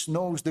 Jesus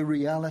knows the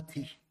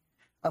reality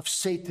of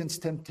Satan's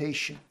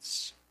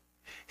temptations.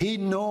 He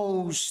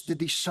knows the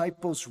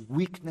disciples'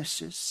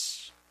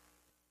 weaknesses.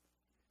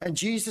 And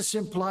Jesus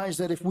implies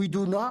that if we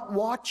do not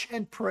watch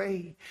and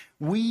pray,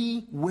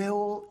 we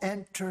will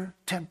enter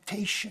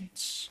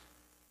temptations.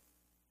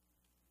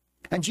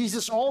 And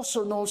Jesus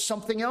also knows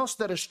something else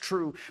that is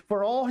true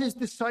for all his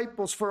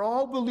disciples, for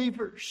all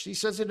believers. He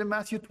says it in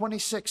Matthew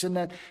 26 in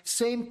that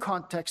same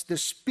context. The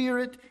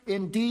spirit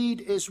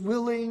indeed is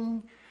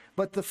willing,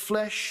 but the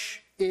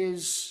flesh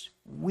is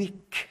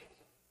weak.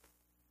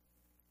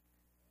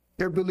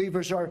 Dear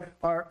believers,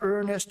 our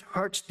earnest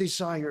heart's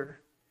desire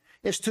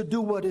is to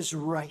do what is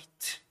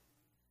right,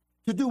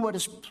 to do what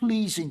is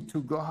pleasing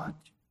to God.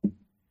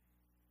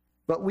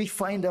 But we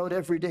find out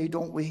every day,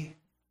 don't we,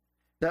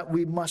 that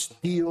we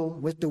must deal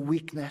with the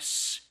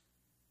weakness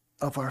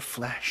of our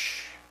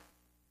flesh.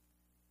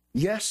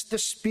 Yes, the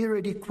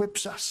Spirit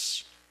equips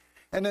us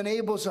and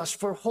enables us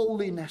for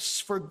holiness,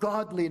 for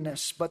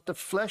godliness, but the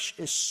flesh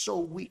is so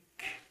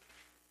weak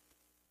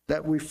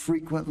that we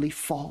frequently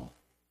fall.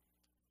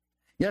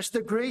 Yes,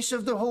 the grace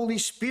of the Holy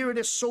Spirit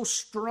is so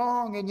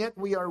strong, and yet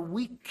we are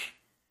weak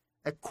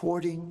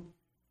according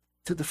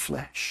to the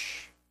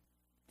flesh.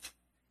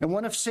 And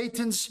one of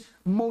Satan's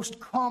most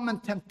common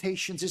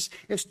temptations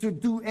is to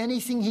do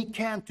anything he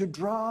can to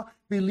draw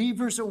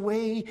believers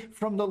away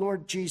from the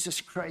Lord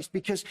Jesus Christ,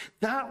 because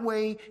that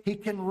way he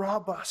can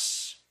rob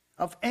us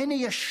of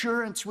any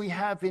assurance we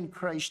have in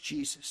Christ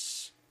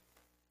Jesus.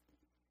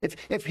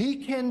 If he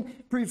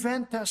can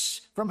prevent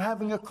us from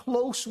having a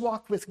close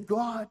walk with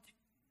God,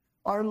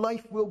 our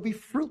life will be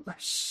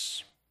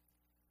fruitless.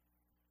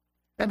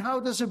 And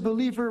how does a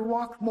believer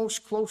walk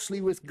most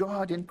closely with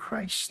God in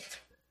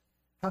Christ?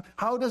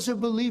 How does a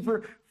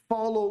believer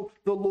follow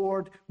the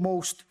Lord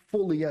most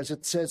fully, as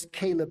it says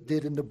Caleb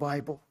did in the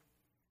Bible?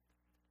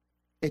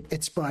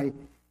 It's by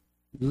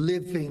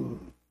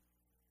living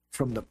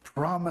from the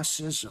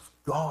promises of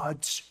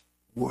God's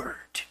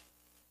word.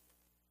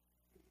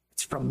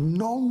 It's from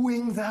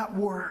knowing that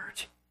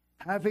word,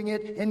 having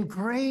it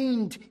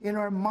ingrained in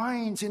our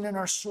minds and in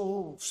our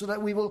souls, so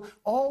that we will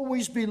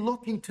always be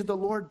looking to the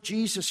Lord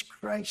Jesus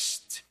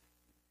Christ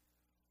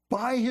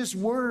by his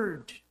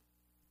word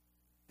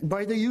and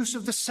by the use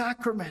of the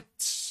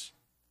sacraments,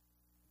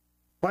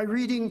 by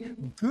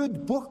reading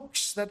good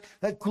books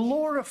that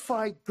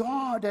glorify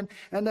God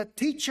and that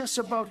teach us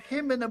about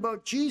him and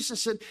about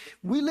Jesus. And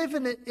we live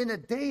in a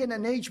day and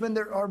an age when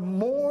there are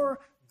more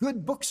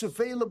good books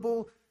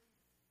available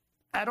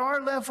at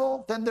our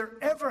level than there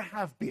ever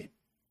have been.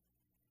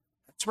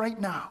 That's right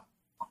now.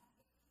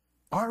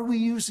 Are we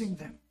using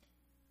them?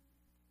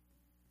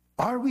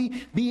 Are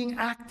we being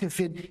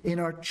active in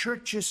our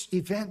church's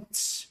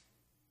events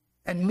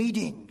and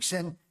meetings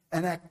and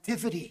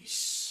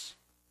activities?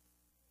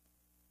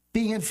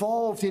 Being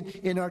involved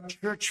in our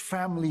church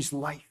family's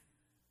life,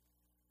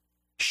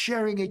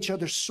 sharing each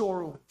other's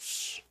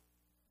sorrows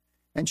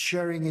and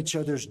sharing each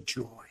other's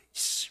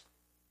joys.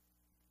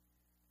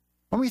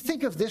 When we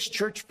think of this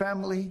church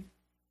family,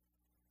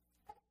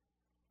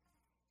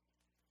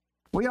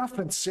 we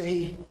often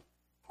say,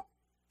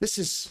 this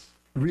is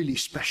really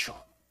special,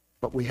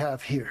 what we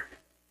have here.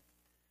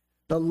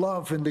 The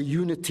love and the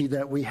unity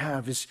that we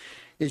have is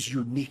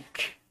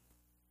unique.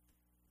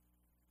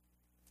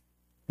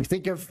 We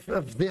think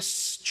of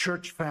this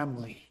church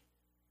family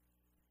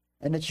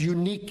and its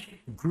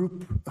unique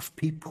group of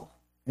people.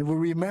 And we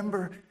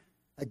remember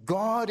that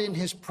God in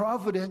his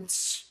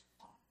providence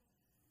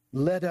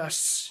led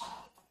us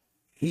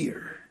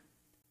here.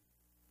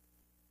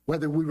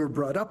 Whether we were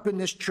brought up in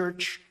this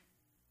church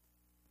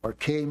or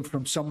came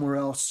from somewhere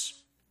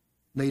else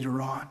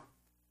later on,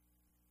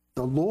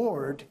 the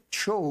Lord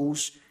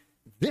chose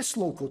this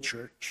local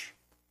church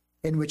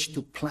in which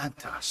to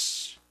plant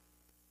us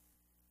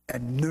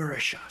and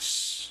nourish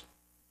us.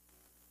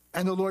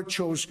 And the Lord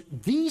chose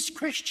these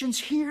Christians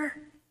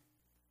here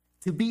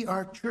to be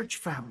our church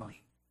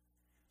family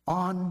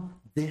on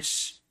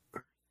this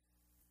earth.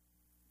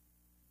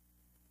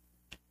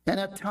 And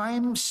at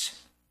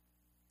times,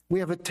 we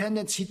have a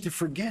tendency to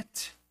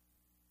forget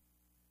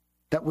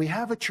that we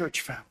have a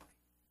church family,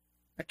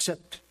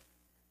 except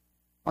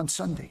on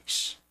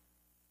Sundays.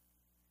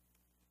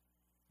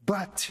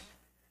 But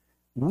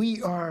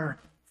we are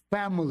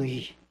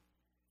family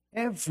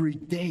every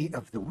day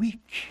of the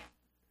week.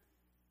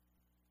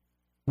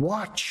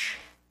 Watch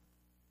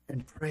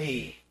and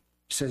pray,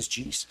 says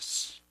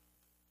Jesus,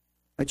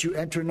 that you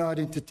enter not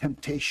into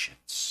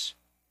temptations.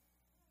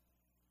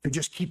 To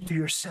just keep to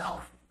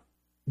yourself.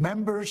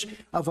 Members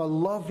of a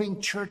loving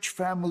church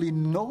family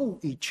know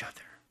each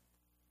other.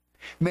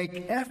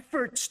 Make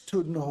efforts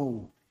to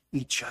know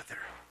each other.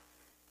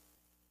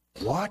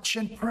 Watch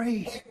and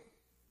pray.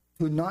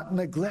 Do not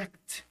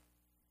neglect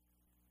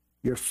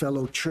your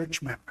fellow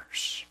church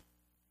members.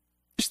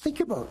 Just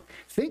think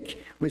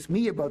with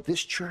me about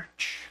this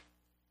church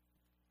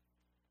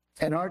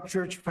and our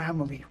church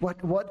family.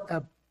 What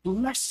a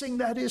blessing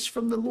that is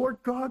from the Lord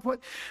God. What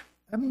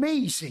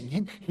amazing.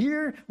 And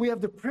here we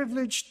have the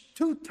privilege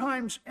 2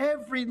 times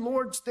every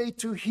Lord's Day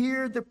to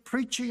hear the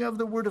preaching of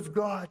the Word of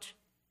God.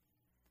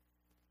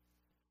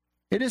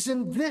 It is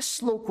in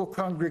this local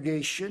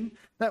congregation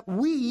that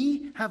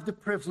we have the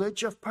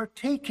privilege of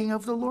partaking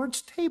of the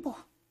Lord's table.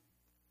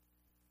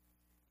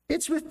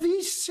 It's with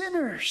these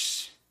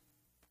sinners,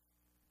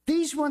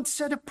 these ones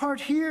set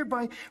apart here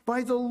by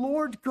the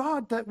Lord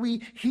God, that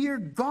we hear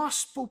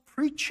gospel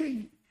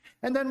preaching.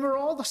 And then we're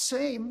all the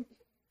same.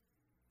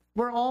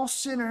 We're all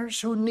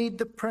sinners who need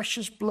the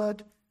precious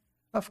blood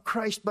of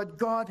Christ, but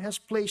God has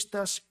placed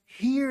us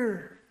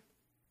here.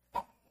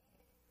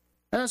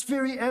 And that's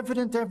very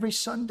evident every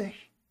Sunday.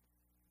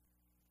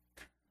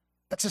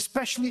 That's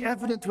especially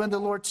evident when the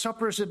Lord's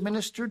Supper is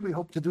administered. We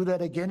hope to do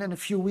that again in a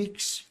few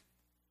weeks.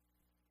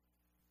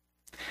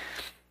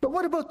 But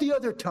what about the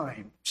other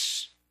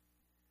times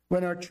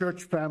when our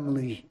church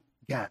family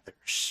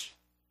gathers?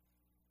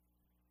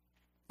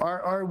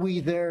 Are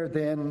we there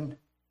then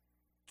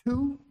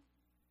too?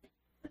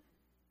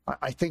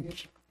 I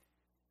think,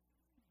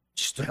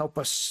 just to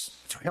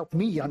help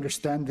me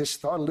understand this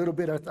thought a little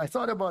bit, I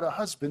thought about a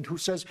husband who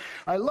says,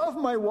 I love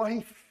my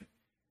wife,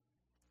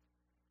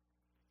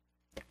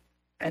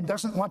 and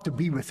doesn't want to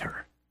be with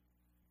her.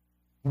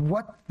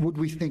 What would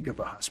we think of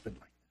a husband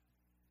like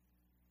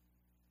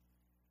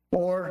that?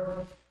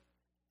 Or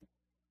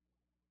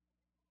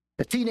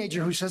a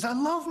teenager who says, I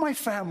love my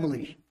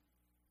family,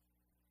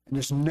 and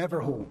is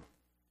never home.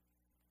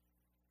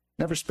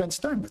 Never spends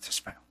time with his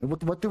family.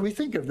 What do we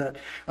think of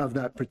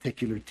that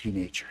particular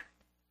teenager?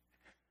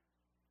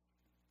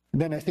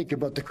 And then I think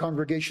about the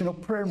congregational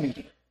prayer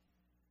meeting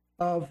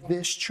of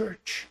this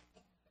church.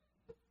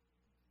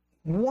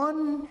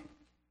 One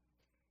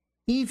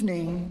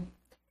evening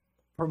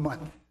per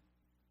month.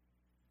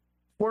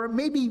 for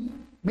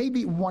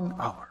maybe 1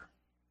 hour.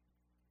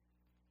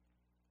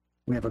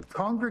 We have a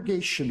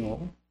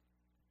congregational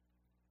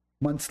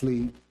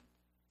monthly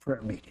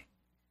prayer meeting.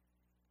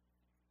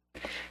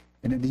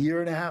 And in the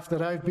year and a half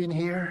that I've been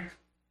here,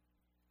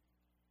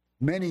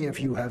 many of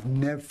you have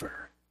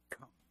never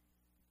come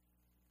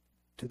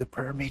to the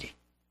prayer meeting.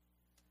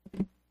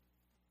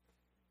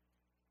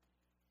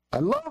 I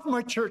love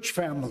my church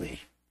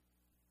family.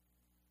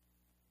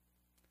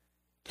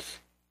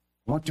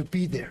 I want to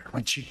be there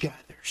when she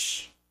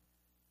gathers,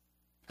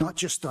 not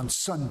just on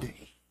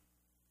Sunday.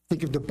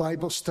 Think of the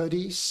Bible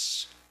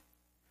studies.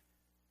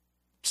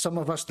 Some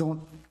of us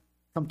don't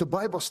come to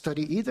Bible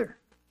study either.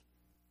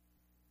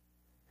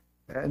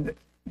 And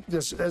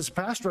as a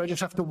pastor, I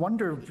just have to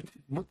wonder,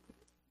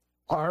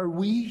 are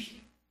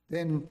we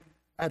then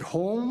at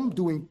home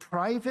doing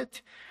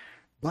private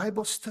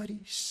Bible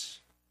studies?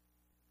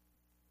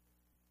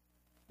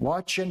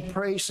 Watch and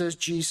pray, says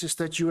Jesus,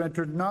 that you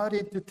enter not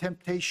into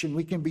temptation.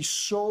 We can be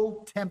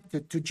so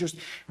tempted to just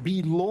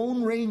be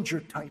Lone Ranger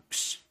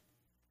types,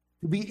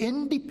 to be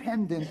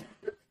independent.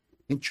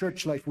 In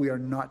church life, we are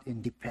not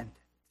independent.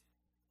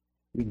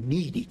 We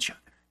need each other.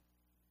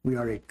 We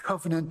are a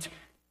covenant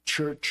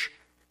church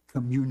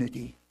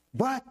community.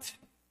 But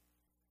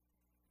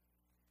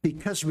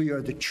because we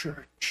are the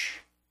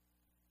church,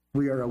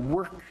 we are a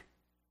work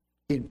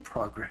in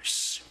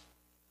progress.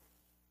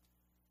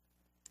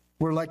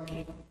 We're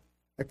like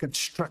a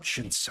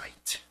construction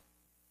site.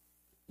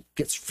 It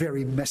gets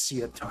very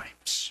messy at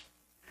times.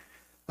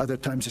 Other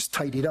times it's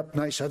tidied up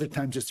nice, other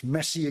times it's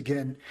messy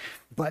again.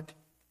 But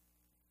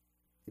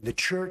in the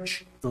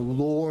church, the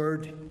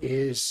Lord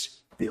is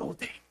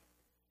building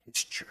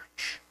his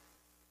church.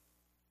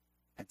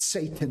 And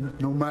Satan,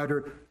 no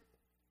matter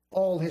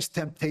all his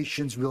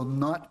temptations, will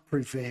not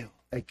prevail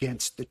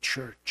against the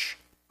church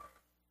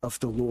of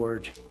the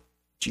Lord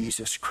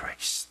Jesus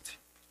Christ.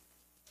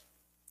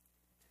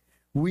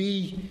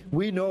 We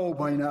know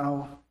by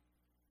now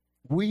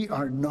we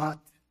are not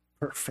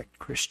perfect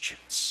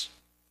Christians.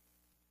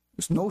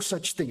 There's no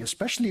such thing,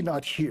 especially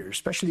not here,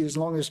 especially as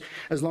long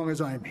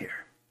as I'm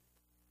here.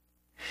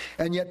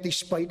 And yet,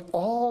 despite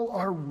all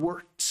our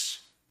warts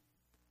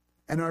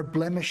and our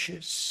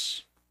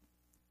blemishes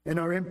and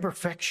our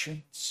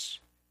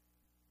imperfections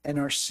and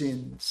our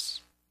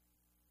sins,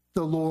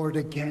 the Lord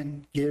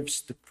again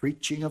gives the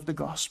preaching of the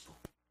gospel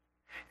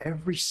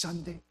every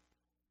Sunday,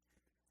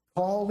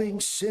 calling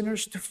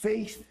sinners to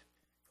faith,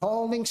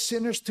 calling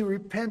sinners to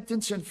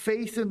repentance and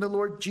faith in the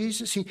Lord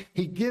Jesus.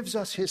 He gives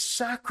us his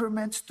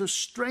sacraments to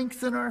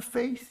strengthen our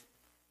faith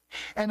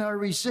and our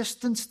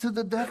resistance to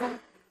the devil.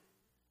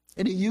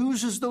 And he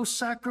uses those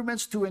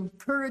sacraments to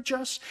encourage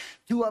us,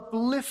 to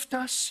uplift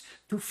us,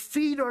 to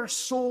feed our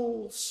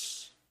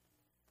souls.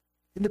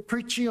 In the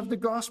preaching of the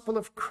gospel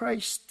of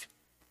Christ,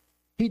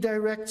 he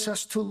directs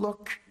us to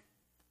look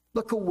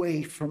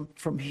away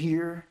from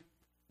here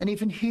and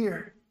even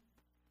here,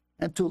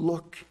 and to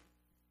look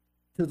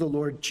to the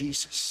Lord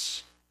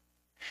Jesus,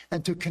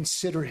 and to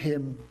consider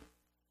him,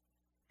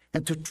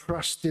 and to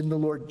trust in the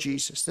Lord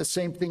Jesus. The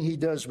same thing he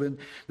does when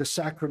the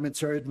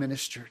sacraments are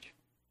administered.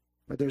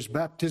 Whether it's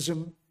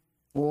baptism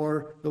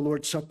or the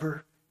Lord's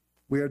Supper,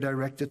 we are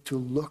directed to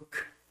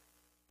look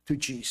to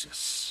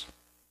Jesus,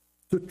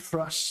 to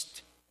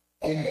trust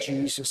in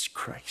Jesus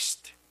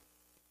Christ.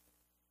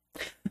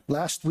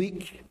 Last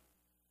week,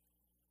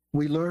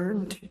 we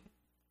learned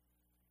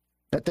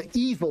that the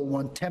evil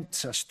one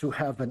tempts us to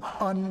have an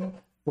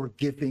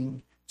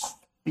unforgiving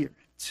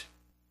spirit.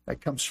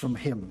 That comes from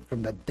him,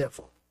 from the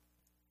devil.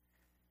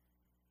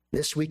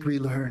 This week we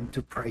learned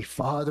to pray,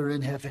 Father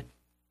in heaven,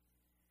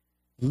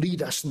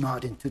 lead us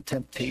not into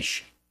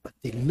temptation, but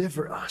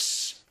deliver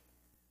us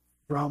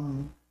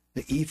from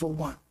the evil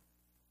one,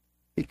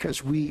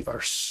 because we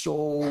are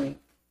so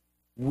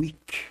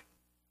weak.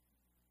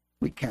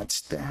 We can't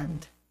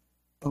stand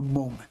a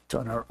moment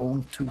on our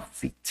own 2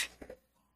 feet.